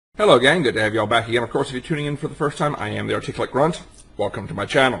Hello gang, good to have y'all back again. Of course, if you're tuning in for the first time, I am the Articulate Grunt. Welcome to my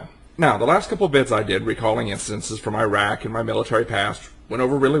channel. Now, the last couple of vids I did recalling instances from Iraq and my military past went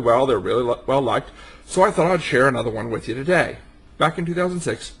over really well. They're really well liked, so I thought I'd share another one with you today. Back in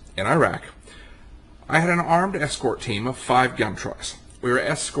 2006, in Iraq, I had an armed escort team of 5 gun trucks. We were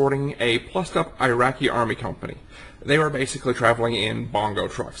escorting a plussed-up Iraqi army company. They were basically traveling in bongo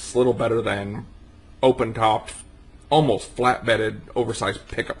trucks, little better than open-topped, almost flat-bedded, oversized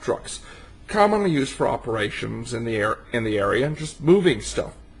pickup trucks, commonly used for operations in the area and just moving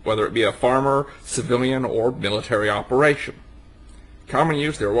stuff, whether it be a farmer, civilian, or military operation. Common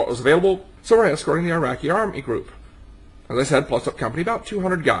use, they were what was available, so we're escorting the Iraqi army group. As I said, plus-up company, about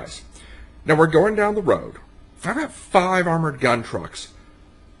 200 guys. Now we're going down the road. I've got 5 armored gun trucks,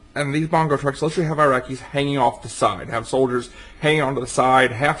 and these bongo trucks literally have Iraqis hanging off the side, have soldiers hanging onto the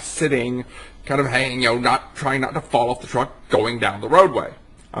side, half sitting, kind of hanging, trying not to fall off the truck, going down the roadway.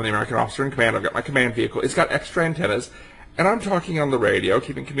 I'm the American officer in command. I've got my command vehicle. It's got extra antennas, and I'm talking on the radio,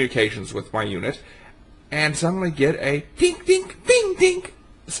 keeping communications with my unit, and suddenly get a dink, dink, ding, dink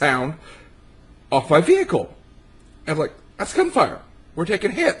sound off my vehicle. And like, that's gunfire. We're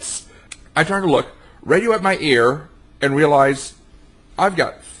taking hits. I turn to look, radio at my ear, and realize I've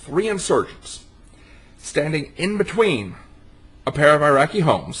got 3 insurgents standing in between a pair of Iraqi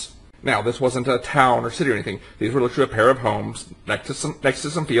homes. Now, this wasn't a town or city or anything. These were literally a pair of homes next to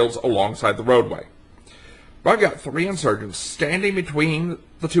some fields alongside the roadway. But I've got 3 insurgents standing between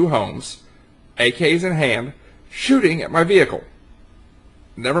the 2 homes, AKs in hand, shooting at my vehicle.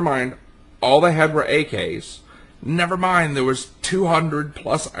 Never mind, all they had were AKs. Never mind, there was 200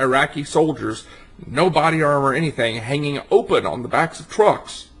 plus Iraqi soldiers, no body armor or anything, hanging open on the backs of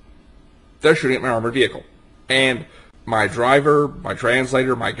trucks. They're shooting at my armored vehicle. And my driver, my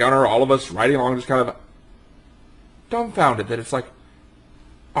translator, my gunner, all of us riding along just kind of dumbfounded that it's like,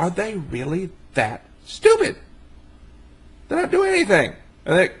 are they really that stupid? They're not doing anything.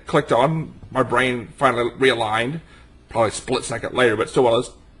 And then it clicked on, my brain finally realigned, probably a split second later, but still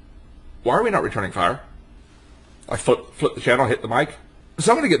was. Why are we not returning fire? I flipped the channel, hit the mic.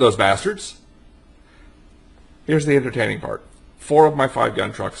 Somebody get those bastards. Here's the entertaining part. 4 of my 5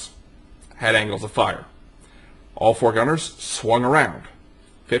 gun trucks had angles of fire. All 4 gunners swung around.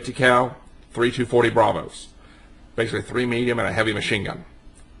 50 cal, 3 240 Bravos. Basically 3 medium and a heavy machine gun.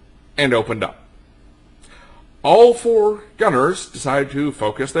 And opened up. All 4 gunners decided to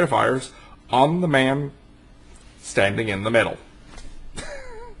focus their fires on the man standing in the middle.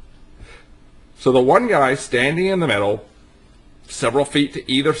 So the one guy standing in the middle, several feet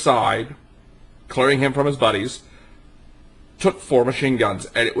to either side, clearing him from his buddies, took 4 machine guns,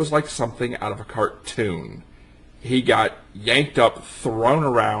 and it was like something out of a cartoon. He got yanked up, thrown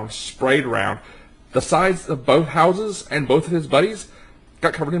around, sprayed around. The sides of both houses and both of his buddies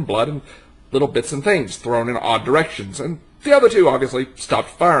got covered in blood and little bits and things thrown in odd directions. And the other 2 obviously stopped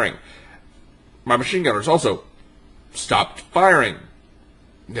firing. My machine gunners also stopped firing.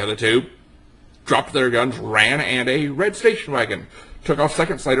 The other 2 dropped their guns, ran, and a red station wagon took off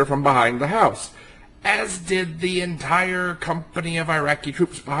seconds later from behind the house, as did the entire company of Iraqi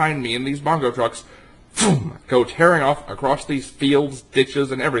troops behind me in these bongo trucks. Boom, go tearing off across these fields,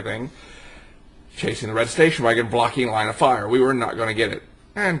 ditches, and everything, chasing the red station wagon, blocking line of fire. We were not going to get it.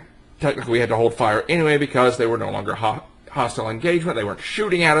 And technically we had to hold fire anyway because they were no longer hostile engagement. They weren't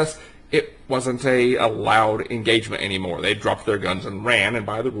shooting at us. It wasn't a loud engagement anymore. They dropped their guns and ran, and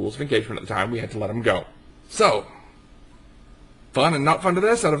by the rules of engagement at the time, we had to let them go. So, fun and not fun to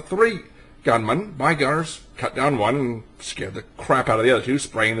this. Out of 3 gunmen, my gunners cut down 1 and scared the crap out of the other 2,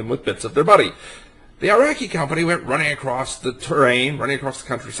 spraying them with bits of their buddy. The Iraqi company went running across the terrain, running across the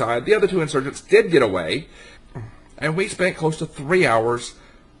countryside. The other 2 insurgents did get away, and we spent close to 3 hours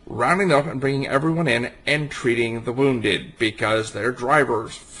rounding up and bringing everyone in and treating the wounded because their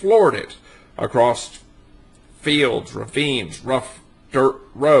drivers floored it across fields, ravines, rough dirt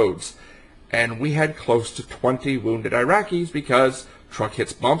roads. And we had close to 20 wounded Iraqis because truck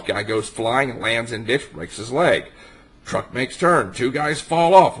hits bump, guy goes flying, lands in ditch, breaks his leg. Truck makes turn, 2 guys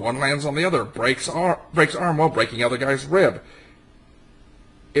fall off, 1 lands on the other, breaks arm while breaking other guy's rib.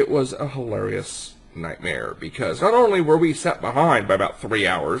 It was a hilarious nightmare because not only were we set behind by about 3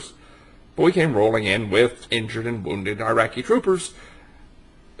 hours, but we came rolling in with injured and wounded Iraqi troopers.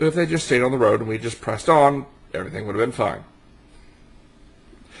 If they just stayed on the road and we just pressed on, everything would have been fine.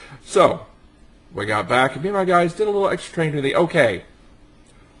 So, we got back and me and my guys did a little extra training to the, okay,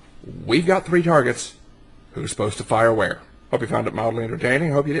 we've got 3 targets. Who's supposed to fire where? Hope you found it mildly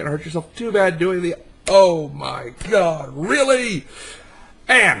entertaining. Hope you didn't hurt yourself too bad doing the, oh my God, really?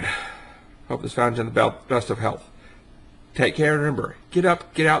 And hope this found you in the best of health. Take care, and remember, get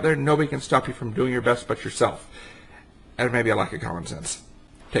up, get out there. Nobody can stop you from doing your best but yourself. And maybe a lack of common sense.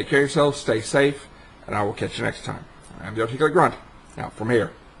 Take care of yourselves, stay safe, and I will catch you next time. I'm the Articulate Grunt. Now, from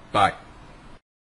here, bye.